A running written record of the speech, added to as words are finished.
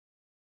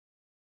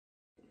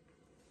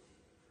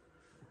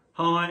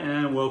Hi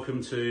and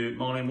welcome to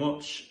Marlin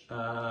Watch.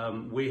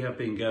 We have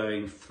been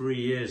going 3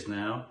 years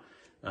now,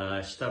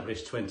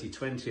 established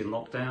 2020 in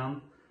lockdown,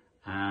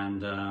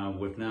 and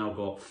we've now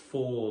got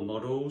 4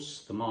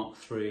 models. The Mark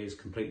 3 is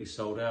completely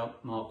sold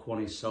out, Mark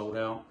 1 is sold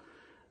out,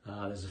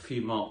 there's a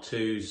few Mark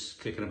 2s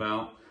kicking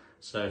about,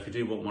 so if you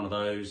do want one of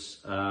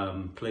those,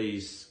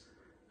 please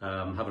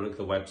have a look at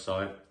the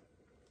website.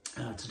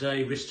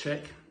 Today, wrist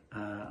check.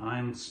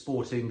 I'm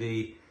sporting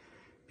the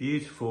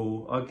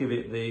beautiful, I'd give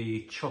it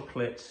the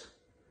chocolate,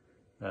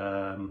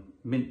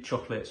 mint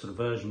chocolate sort of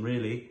version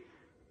really,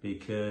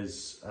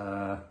 because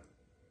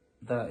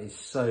that is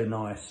so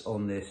nice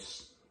on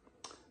this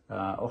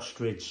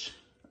ostrich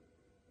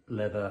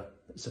leather.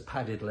 It's a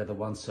padded leather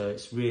one, so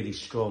it's really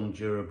strong,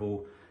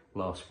 durable,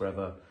 lasts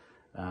forever.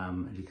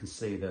 And you can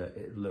see that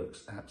it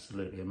looks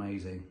absolutely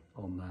amazing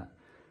on that.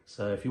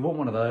 So if you want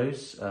one of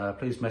those,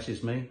 please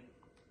message me.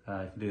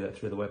 You can do that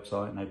through the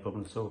website, no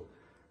problem at all.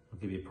 I'll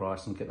give you a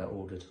price and get that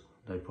ordered,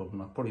 no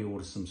problem. I'll probably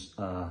order some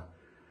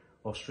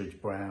ostrich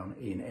brown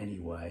in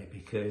anyway,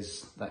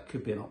 because that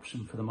could be an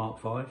option for the Mark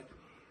 5.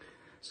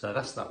 So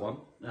that's that one.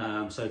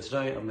 So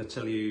today I'm going to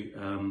tell you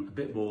a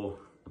bit more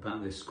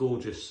about this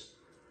gorgeous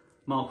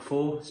Mark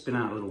 4. It's been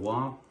out a little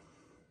while,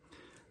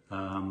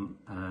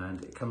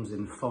 and it comes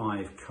in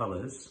 5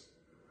 colours.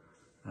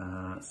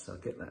 So I'll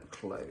get that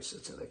closer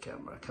to the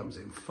camera. It comes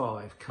in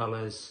 5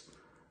 colours.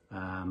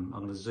 I'm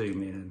going to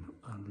zoom in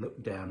and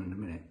look down in a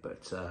minute,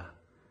 but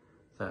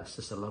that's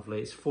just a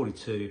lovely, it's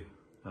 42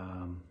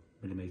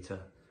 millimetre,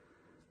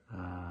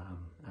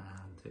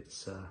 and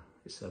it's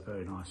a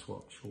very nice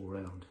watch all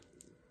round.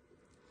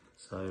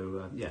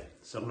 So yeah,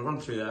 so I'm going to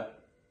run through that,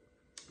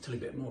 tell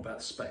you a bit more about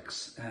the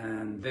specs,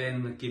 and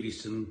then give you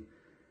some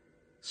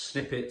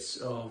snippets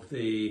of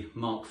the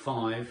Mark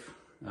 5,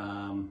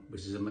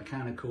 which is a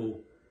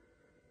mechanical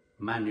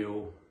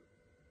manual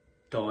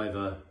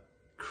diver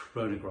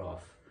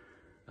chronograph.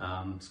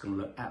 It's going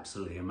to look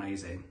absolutely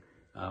amazing.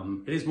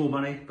 It is more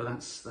money, but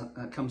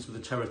that comes with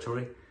the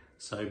territory,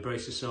 so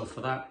brace yourself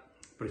for that.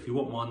 But if you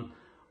want one,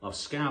 I've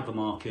scoured the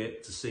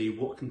market to see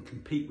what can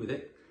compete with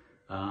it,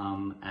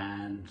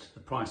 and the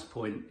price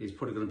point is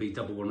probably going to be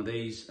double one of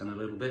these and a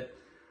little bit,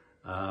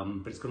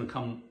 but it's going to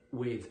come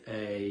with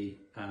a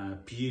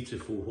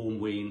beautiful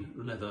hornween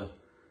leather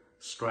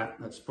strap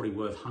that's probably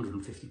worth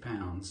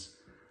 £150,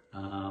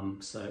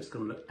 so it's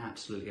going to look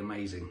absolutely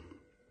amazing.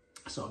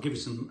 So I'll give you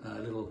some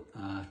little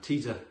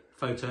teaser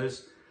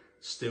photos,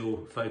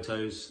 still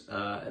photos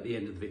at the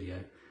end of the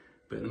video.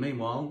 But in the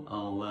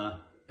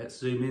meanwhile, let's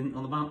zoom in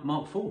on the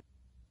Mark 4.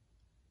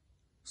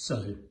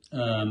 So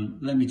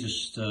let me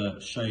just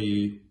show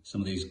you some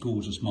of these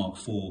gorgeous Mark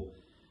 4.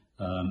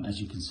 As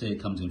you can see,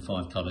 it comes in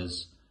 5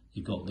 colours.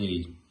 You've got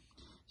the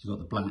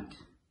black.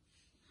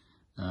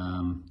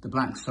 The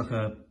black's like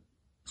a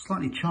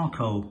slightly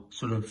charcoal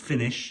sort of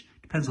finish,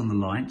 depends on the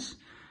light.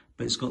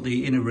 But it's got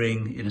the inner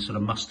ring in a sort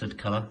of mustard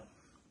colour,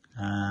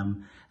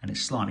 and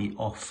it's slightly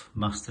off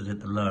mustard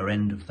at the lower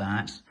end of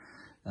that.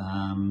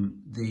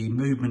 The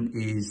movement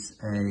is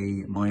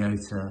a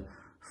Miyota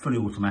fully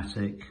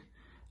automatic,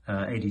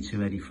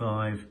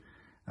 8285,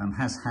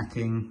 has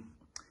hacking.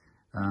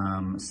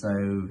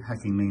 So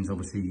hacking means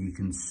obviously you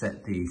can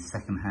set the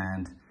second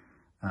hand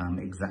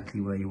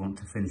exactly where you want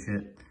to finish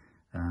it,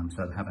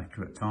 so it'll have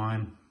accurate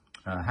time.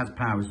 Has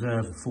power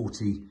reserve of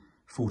 40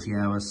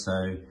 hours,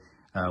 so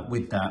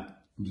with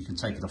that, you can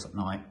take it off at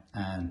night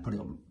and put it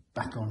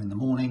back on in the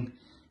morning,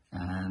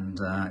 and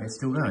it's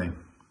still going,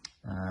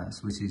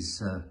 which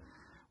is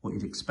what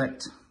you'd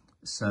expect.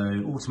 So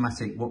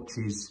automatic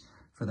watches,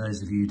 for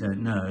those of you who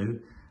don't know,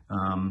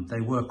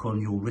 they work on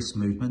your wrist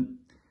movement.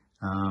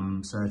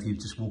 So if you're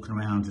just walking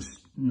around, just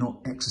not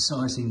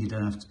exercising, you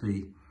don't have to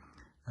be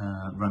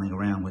running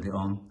around with it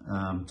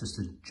on, just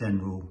a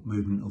general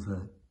movement of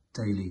a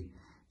daily,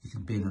 you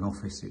can be in an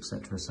office,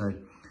 etc. So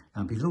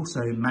but you can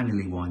also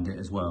manually wind it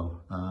as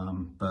well,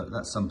 but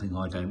that's something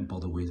I don't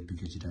bother with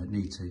because you don't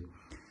need to.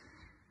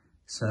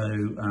 So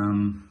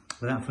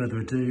without further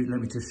ado,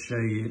 let me just show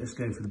you, let's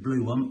go for the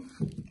blue one.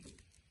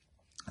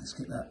 Let's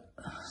get that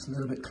a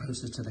little bit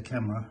closer to the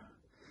camera.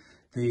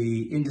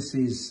 The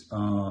indices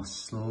are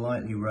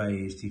slightly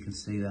raised, you can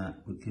see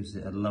that, which gives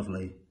it a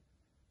lovely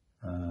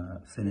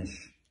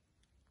finish,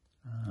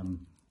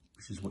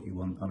 which is what you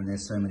want. I mean,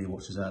 there's so many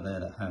watches out there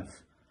that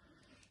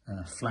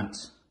have flat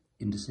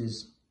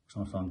indices,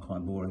 which I find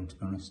quite boring, to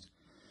be honest.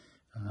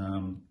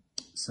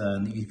 So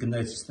you can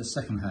notice the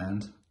second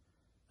hand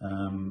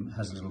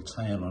has a little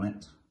tail on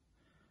it,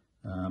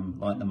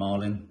 like the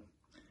Marlin.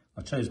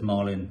 I chose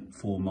Marlin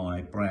for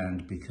my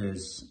brand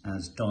because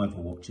as diver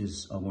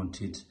watches I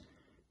wanted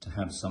to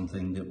have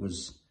something that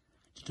was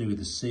to do with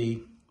the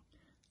sea,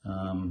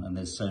 and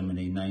there's so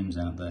many names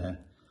out there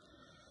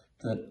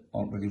that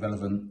aren't really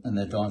relevant, and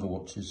they're diver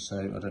watches, so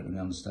I don't really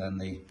understand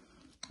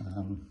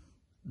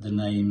the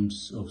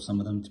names of some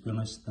of them, to be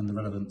honest, and the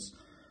relevance.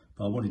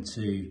 But I wanted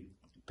to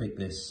pick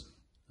this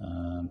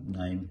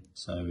name,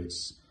 so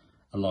it's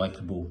a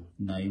likeable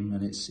name,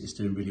 and it's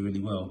doing really,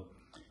 really well.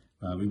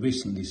 We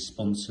recently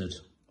sponsored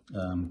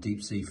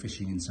deep sea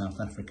fishing in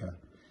South Africa,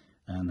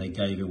 and they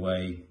gave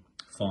away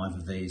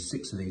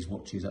 6 of these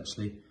watches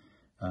actually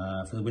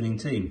for the winning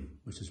team,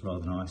 which is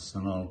rather nice,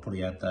 and I'll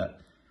probably add that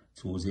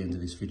towards the end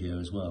of this video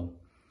as well.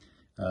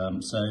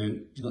 So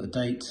you've got the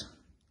date,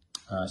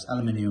 it's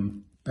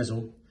aluminium bezel,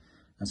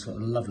 and it's got a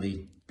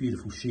lovely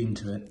beautiful sheen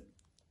to it,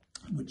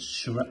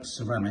 which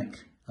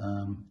ceramic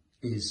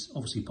is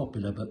obviously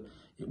popular, but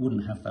it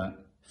wouldn't have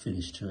that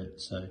finish to it.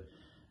 So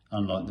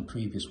unlike the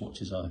previous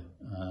watches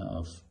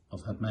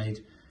I've had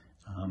made,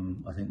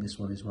 I think this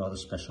one is rather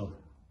special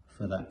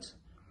for that.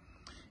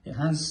 It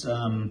has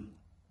a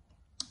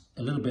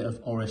little bit of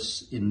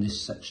Oris in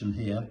this section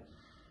here,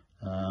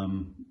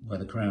 where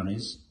the crown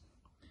is.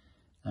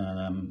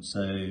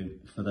 So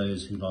for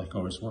those who like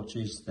Oris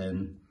watches,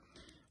 then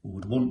or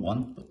would want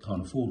one but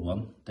can't afford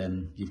one,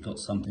 then you've got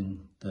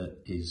something that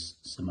is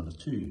similar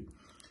too.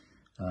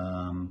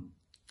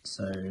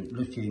 So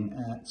looking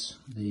at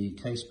the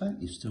case back,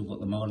 you've still got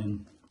the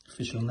Marlin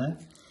fish on there.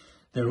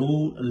 They're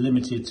all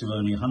limited to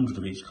only 100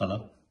 of each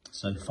colour,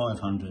 so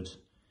 500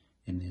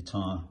 in the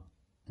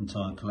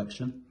entire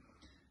collection.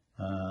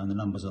 And the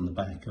numbers on the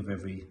back of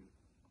every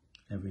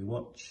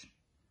watch.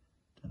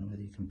 Don't know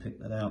whether you can pick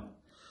that out.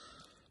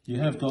 You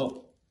have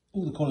got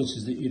all the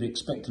qualities that you'd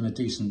expect in a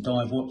decent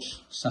dive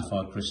watch.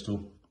 Sapphire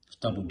crystal, it's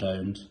double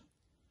domed,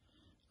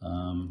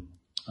 and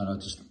I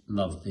just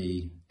love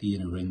the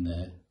inner ring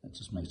there. That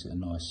just makes it a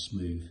nice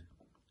smooth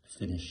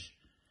finish,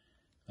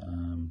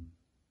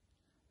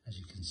 as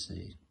you can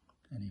see.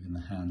 And even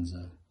the hands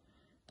are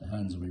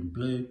in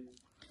blue,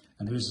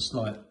 and there is a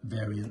slight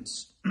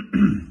variance.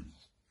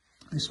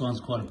 This one's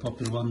quite a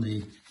popular one,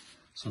 the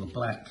sort of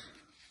black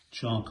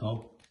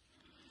charcoal.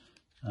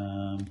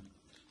 I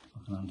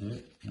can undo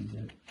it.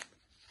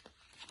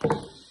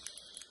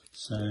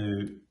 So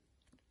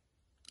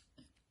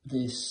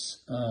this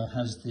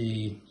has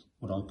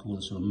what I call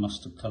the sort of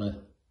mustard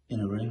colour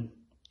inner ring.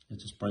 It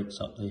just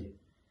breaks up the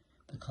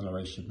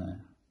coloration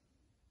there,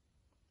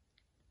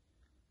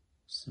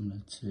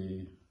 similar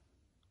to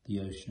the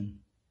ocean.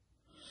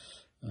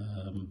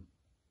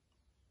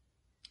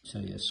 So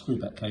yeah, screw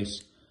back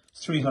case,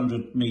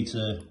 300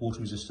 metre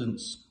water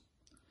resistance.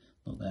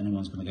 Not that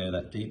anyone's going to go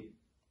that deep.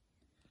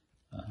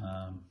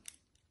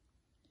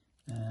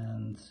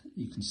 And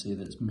you can see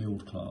that it's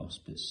milled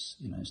clasp. It's,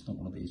 you know, it's not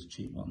one of these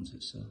cheap ones.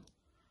 It's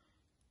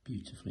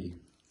beautifully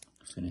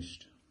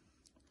finished.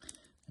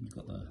 And you've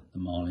got the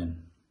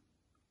Marlin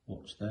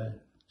watch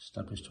there,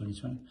 established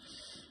 2020.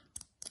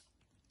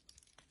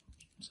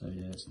 So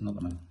yeah, it's not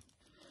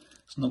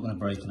gonna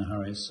break in a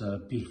hurry. It's a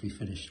beautifully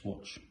finished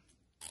watch.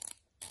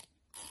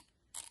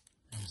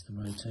 There's the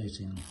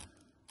rotating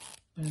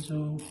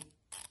bezel.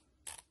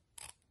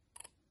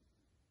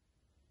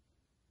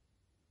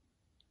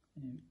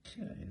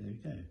 Okay, there we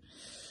go.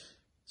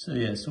 So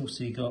yeah, it's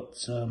also got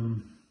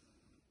the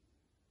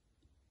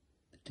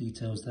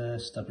details there,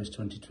 established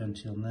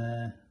 2020 on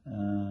there.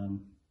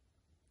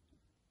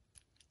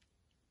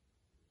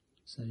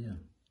 So yeah,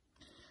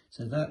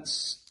 so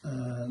that's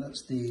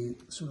the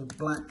sort of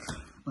black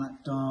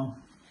dial.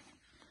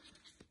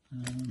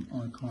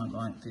 I quite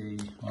like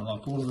I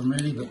like all of them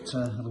really, but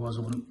otherwise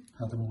I wouldn't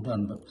have them all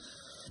done. But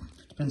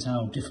it depends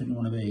how different you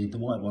want to be. The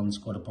white one's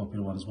quite a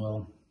popular one as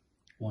well,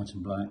 white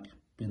and black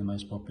being the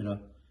most popular.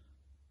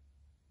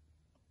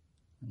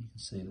 And you can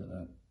see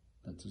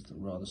that does look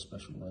rather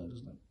special there,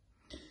 doesn't it?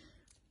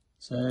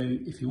 So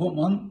if you want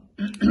one,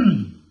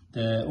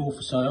 they're all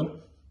for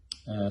sale.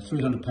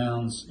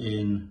 £300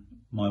 in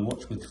my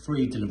watch with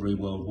free delivery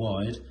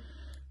worldwide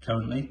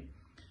currently.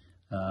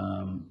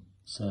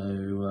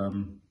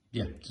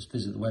 Yeah, just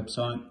visit the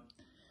website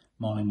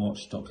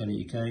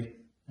marlinwatch.co.uk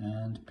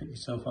and pick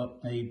yourself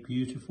up a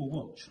beautiful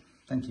watch.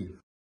 Thank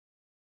you.